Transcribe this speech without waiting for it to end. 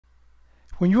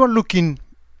When you are looking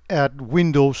at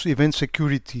Windows event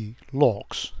security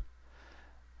logs,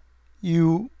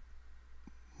 you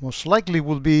most likely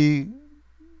will be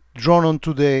drawn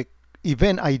onto the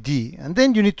event ID, and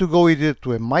then you need to go either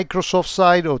to a Microsoft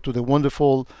site or to the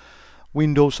wonderful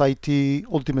Windows IT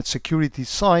Ultimate Security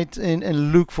site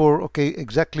and look for, okay,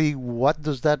 exactly what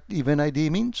does that event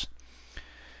ID means.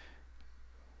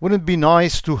 Wouldn't it be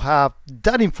nice to have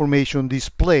that information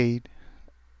displayed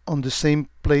on the same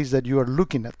place that you are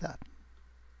looking at that,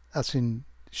 as in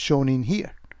shown in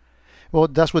here? Well,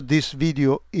 that's what this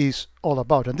video is all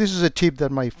about, and this is a tip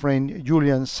that my friend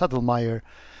Julian Sattelmeyer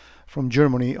from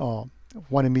Germany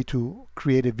wanted me to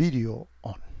create a video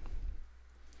on.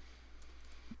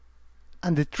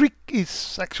 And the trick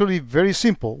is actually very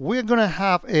simple. We're going to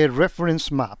have a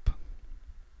reference map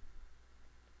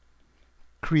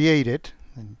created,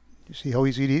 and you see how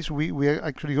easy it is. We are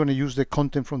actually going to use the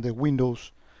content from the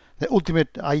Windows, the Ultimate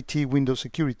IT Windows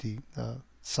Security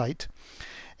site,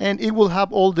 and it will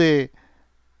have all the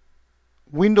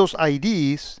Windows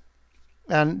IDs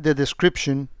and the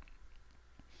description.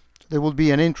 There will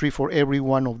be an entry for every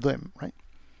one of them, right?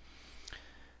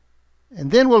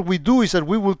 And then what we do is that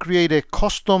we will create a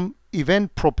custom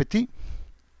event property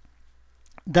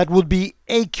that will be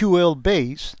AQL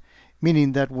based,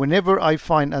 meaning that whenever I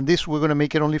find, and this we're going to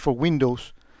make it only for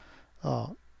Windows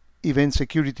event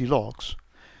security logs,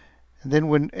 and then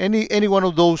when any one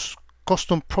of those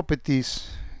custom properties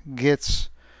gets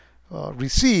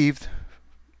received,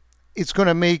 it's going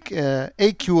to make a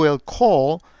AQL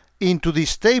call into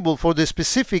this table for the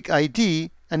specific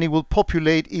ID, and it will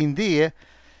populate in there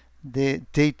the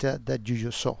data that you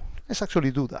just saw. Let's actually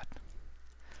do that.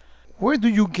 Where do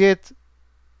you get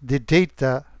the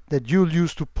data that you'll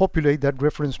use to populate that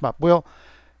reference map? Well,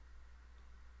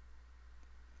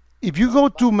 if you go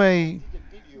to my,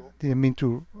 didn't mean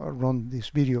to run this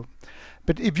video,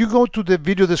 but if you go to the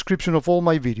video description of all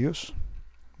my videos,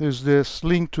 there's this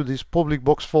link to this public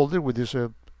box folder with this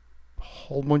a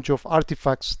whole bunch of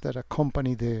artifacts that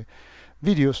accompany the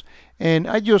videos, and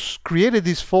I just created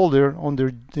this folder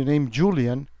under the name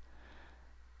Julian,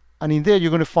 and in there you're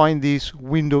going to find this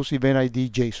Windows Event ID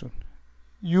JSON.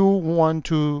 You want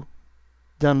to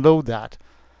download that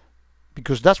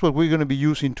because that's what we're going to be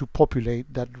using to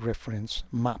populate that reference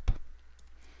map.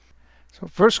 So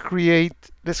first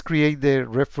let's create the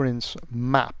reference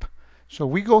map. So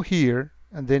we go here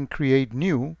and then create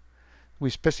new. We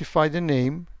specify the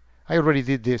name. I already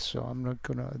did this, so I'm not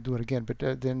gonna do it again, but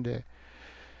then the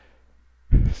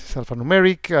it's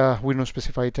alphanumeric, we don't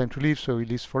specify a time to live, so it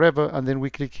lives forever, and then we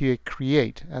click here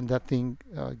create, and that thing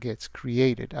gets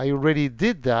created. I already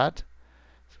did that,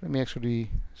 so let me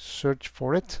actually search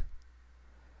for it,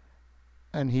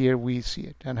 and here we see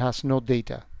it, and has no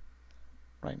data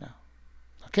right now.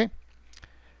 Okay,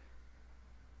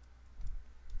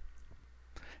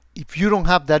 if you don't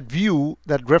have that view,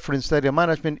 that reference data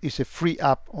management is a free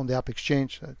app on the App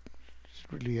Exchange.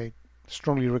 Really, I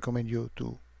strongly recommend you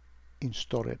to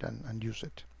install it and use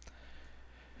it.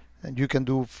 And you can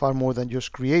do far more than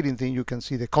just creating things. You can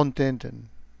see the content, and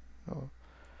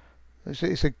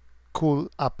it's a cool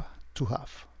app to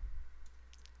have.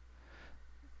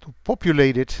 To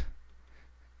populate it,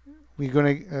 we're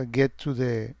going to get to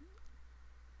the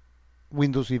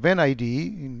Windows Event ID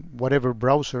in whatever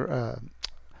browser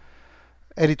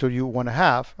editor you want to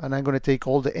have, and I'm going to take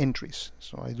all the entries.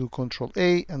 So I do Control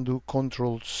A and do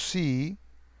Control C,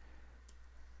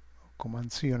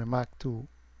 Command C on a Mac to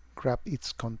grab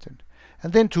its content.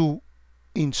 And then to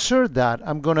insert that,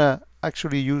 I'm going to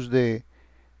actually use the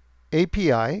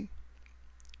API,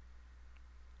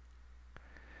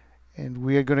 and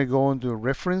we are going to go into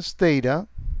reference data.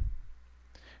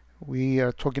 We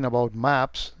are talking about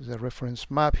maps. There's a reference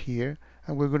map here,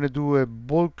 and we're going to do a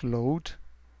bulk load,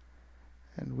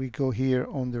 and we go here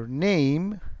under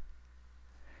name.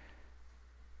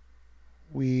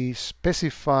 We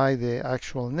specify the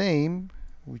actual name,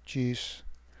 which is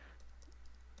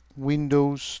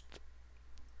Windows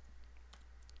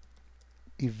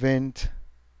Event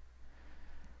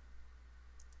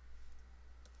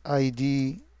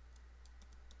ID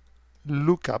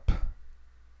Lookup,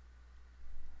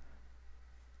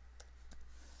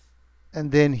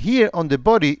 and then here on the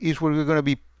body is where we're going to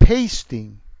be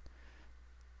pasting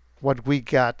what we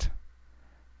got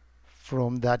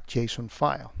from that JSON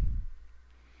file.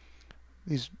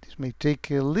 This may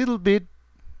take a little bit.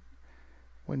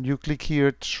 When you click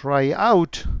here try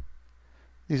out,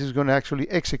 this is going to actually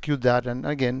execute that, and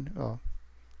again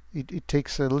it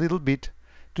takes a little bit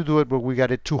to do it, but we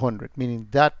got a 200, meaning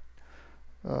that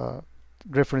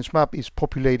reference map is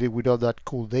populated with all that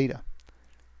cool data.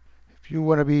 If you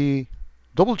want to be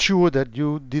double sure that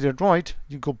you did it right,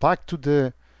 you go back to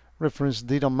the reference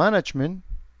data management,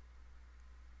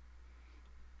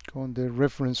 go on the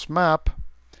reference map,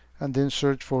 and then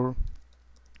search for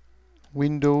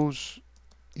Windows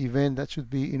event. That should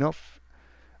be enough.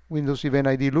 Windows event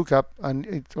ID lookup, and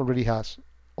it already has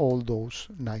all those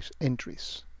nice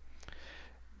entries.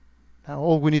 Now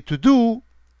all we need to do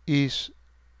is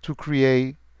to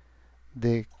create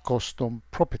the custom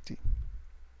property.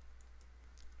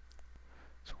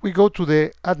 So we go to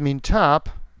the admin tab,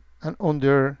 and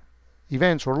under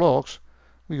events or logs,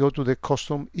 we go to the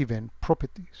custom event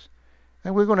properties,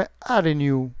 and we're going to add a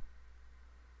new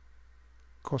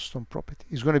custom property.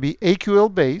 It's going to be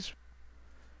AQL based,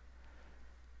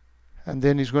 and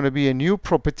then it's going to be a new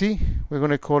property. We're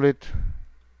going to call it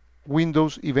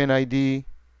Windows Event ID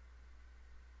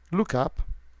Lookup.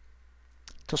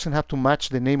 It doesn't have to match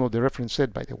the name of the reference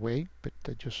set, by the way, but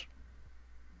I just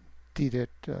did it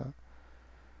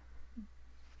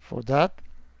for that.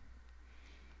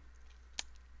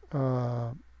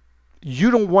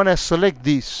 You don't want to select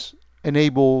this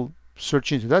enable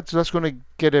search engine. That's going to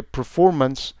get a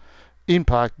performance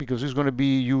impact, because it's going to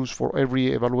be used for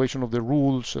every evaluation of the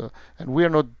rules, and we're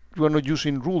not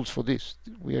using rules for this.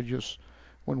 We are just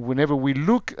whenever we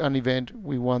look an event,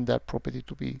 we want that property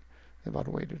to be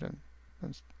evaluated and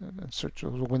searched. So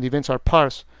when the events are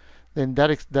parsed, then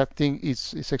that thing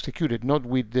is executed, not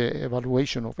with the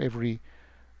evaluation of every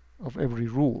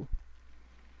rule.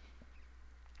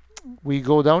 We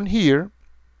go down here,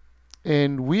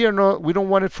 and we don't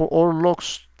want it for all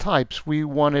logs types. We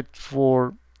want it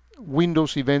for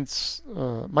Windows events,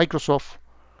 Microsoft.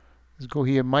 Let's go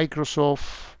here,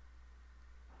 Microsoft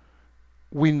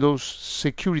Windows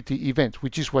security event,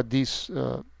 which is what these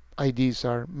IDs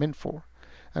are meant for.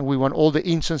 And we want all the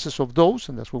instances of those,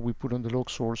 and that's what we put on the log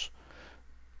source,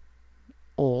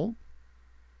 all.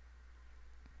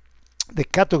 The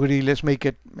category, let's make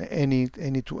it any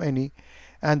to any.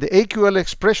 And the AQL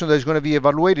expression that is going to be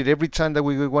evaluated every time that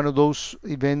we get one of those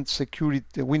event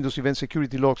security, Windows event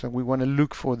security logs, and we want to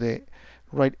look for the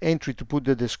right entry to put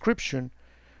the description,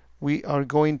 we are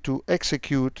going to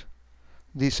execute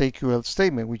this AQL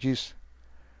statement, which is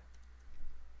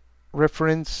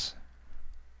reference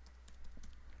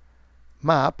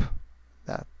map,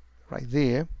 that right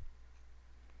there.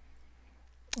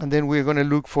 And then we're going to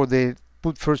look for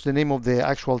put first the name of the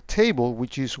actual table,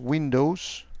 which is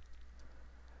Windows,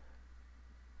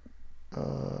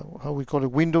 how we call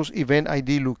it, Windows Event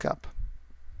ID Lookup.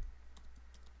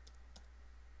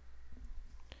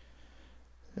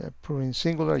 Put in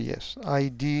singular, yes,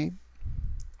 ID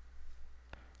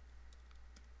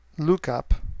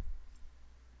Lookup.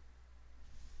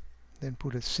 Then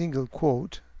put a single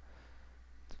quote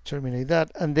to terminate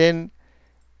that, and then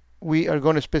we are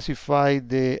going to specify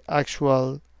the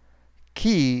actual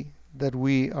key that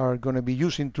we are going to be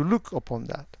using to look upon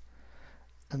that,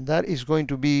 and that is going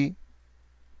to be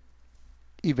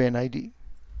event ID.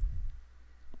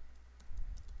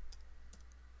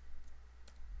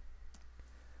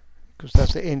 Because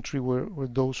that's the entry where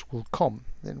those will come.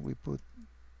 Then we put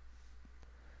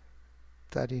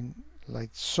that in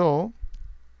like so.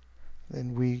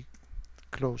 Then we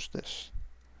close this.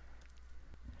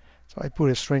 So I put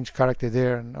a strange character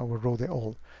there, and I will row the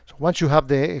all. So once you have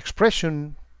the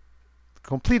expression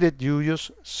completed, you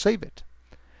just save it.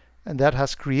 And that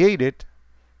has created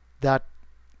that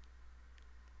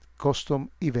custom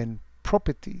event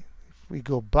property. If we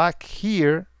go back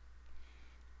here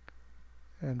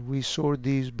and we sort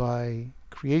these by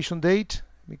creation date,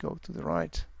 we go to the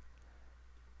right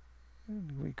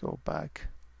and we go back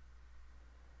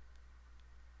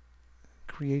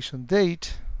creation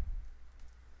date,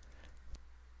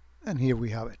 and here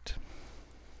we have it.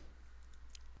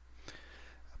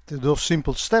 After those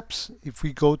simple steps, if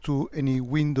we go to any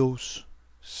Windows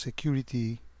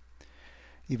security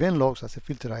event logs, that's the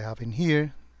filter I have in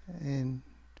here, and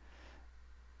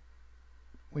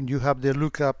when you have the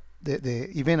lookup,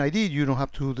 the event ID, you don't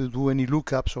have to do any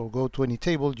lookups or go to any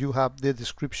table. You have the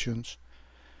descriptions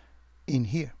in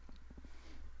here.